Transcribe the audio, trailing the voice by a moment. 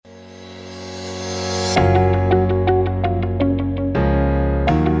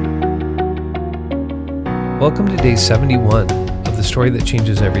Welcome to day 71 of The Story That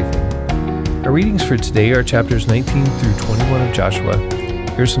Changes Everything. Our readings for today are chapters 19 through 21 of Joshua.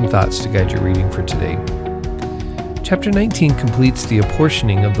 Here's some thoughts to guide your reading for today. Chapter 19 completes the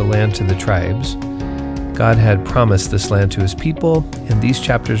apportioning of the land to the tribes. God had promised this land to his people, and these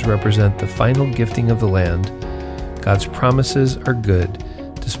chapters represent the final gifting of the land. God's promises are good,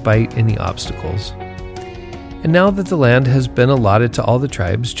 despite any obstacles. And now that the land has been allotted to all the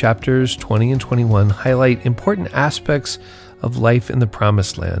tribes, chapters 20 and 21 highlight important aspects of life in the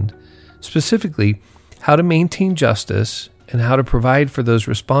Promised Land, specifically how to maintain justice and how to provide for those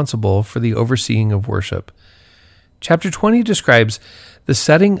responsible for the overseeing of worship. Chapter 20 describes the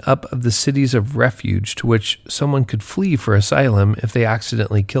setting up of the cities of refuge to which someone could flee for asylum if they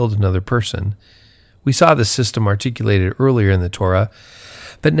accidentally killed another person. We saw this system articulated earlier in the Torah,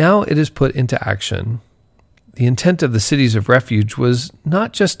 but now it is put into action. The intent of the cities of refuge was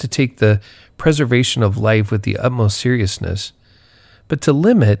not just to take the preservation of life with the utmost seriousness, but to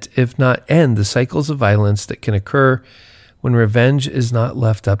limit, if not end, the cycles of violence that can occur when revenge is not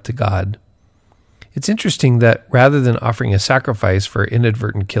left up to God. It's interesting that rather than offering a sacrifice for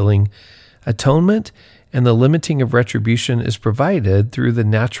inadvertent killing, atonement and the limiting of retribution is provided through the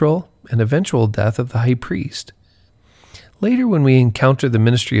natural and eventual death of the high priest. Later, when we encounter the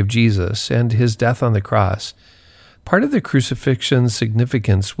ministry of Jesus and his death on the cross, part of the crucifixion's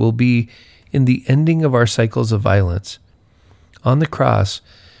significance will be in the ending of our cycles of violence. On the cross,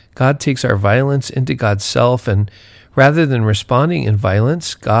 God takes our violence into God's self, and rather than responding in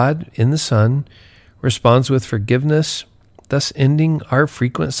violence, God, in the Son, responds with forgiveness, thus ending our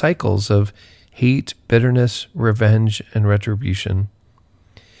frequent cycles of hate, bitterness, revenge, and retribution.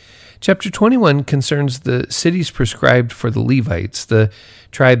 Chapter 21 concerns the cities prescribed for the Levites, the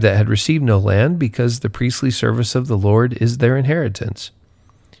tribe that had received no land because the priestly service of the Lord is their inheritance.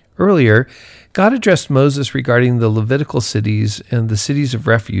 Earlier, God addressed Moses regarding the Levitical cities and the cities of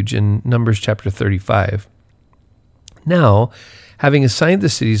refuge in Numbers chapter 35. Now, having assigned the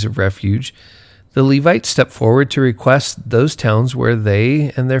cities of refuge, the Levites stepped forward to request those towns where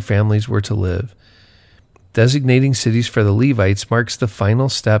they and their families were to live. Designating cities for the Levites marks the final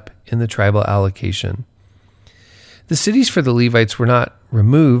step in the tribal allocation. The cities for the Levites were not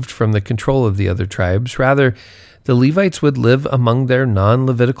removed from the control of the other tribes. Rather, the Levites would live among their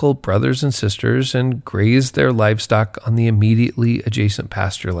non-Levitical brothers and sisters and graze their livestock on the immediately adjacent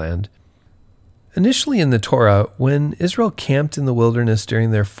pasture land. Initially in the Torah, when Israel camped in the wilderness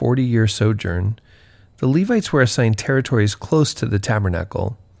during their 40-year sojourn, the Levites were assigned territories close to the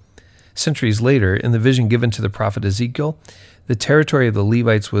tabernacle. Centuries later, in the vision given to the prophet Ezekiel, the territory of the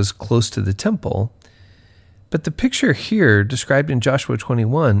Levites was close to the temple. But the picture here, described in Joshua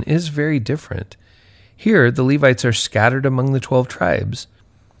 21, is very different. Here, the Levites are scattered among the 12 tribes.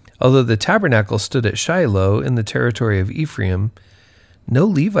 Although the tabernacle stood at Shiloh in the territory of Ephraim, no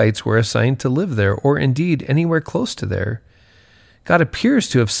Levites were assigned to live there, or indeed anywhere close to there. God appears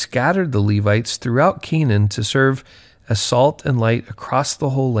to have scattered the Levites throughout Canaan to serve as salt and light across the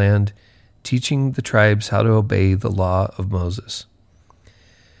whole land, teaching the tribes how to obey the law of Moses.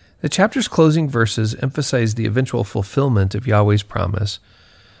 The chapter's closing verses emphasize the eventual fulfillment of Yahweh's promise.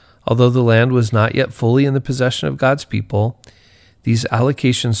 Although the land was not yet fully in the possession of God's people, these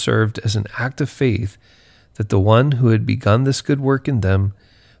allocations served as an act of faith that the one who had begun this good work in them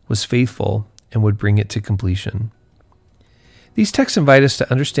was faithful and would bring it to completion. These texts invite us to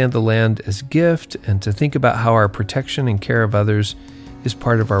understand the land as gift and to think about how our protection and care of others is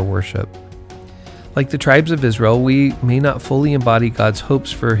part of our worship. Like the tribes of Israel, we may not fully embody God's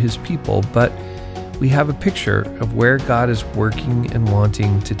hopes for his people, but we have a picture of where God is working and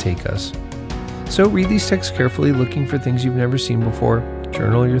wanting to take us. So read these texts carefully, looking for things you've never seen before,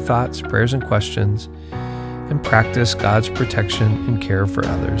 journal your thoughts, prayers, and questions, and practice God's protection and care for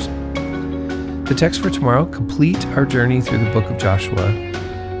others. The text for tomorrow complete our journey through the book of Joshua.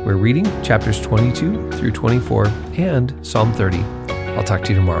 We're reading chapters 22 through 24 and Psalm 30. I'll talk to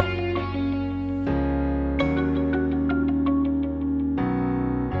you tomorrow.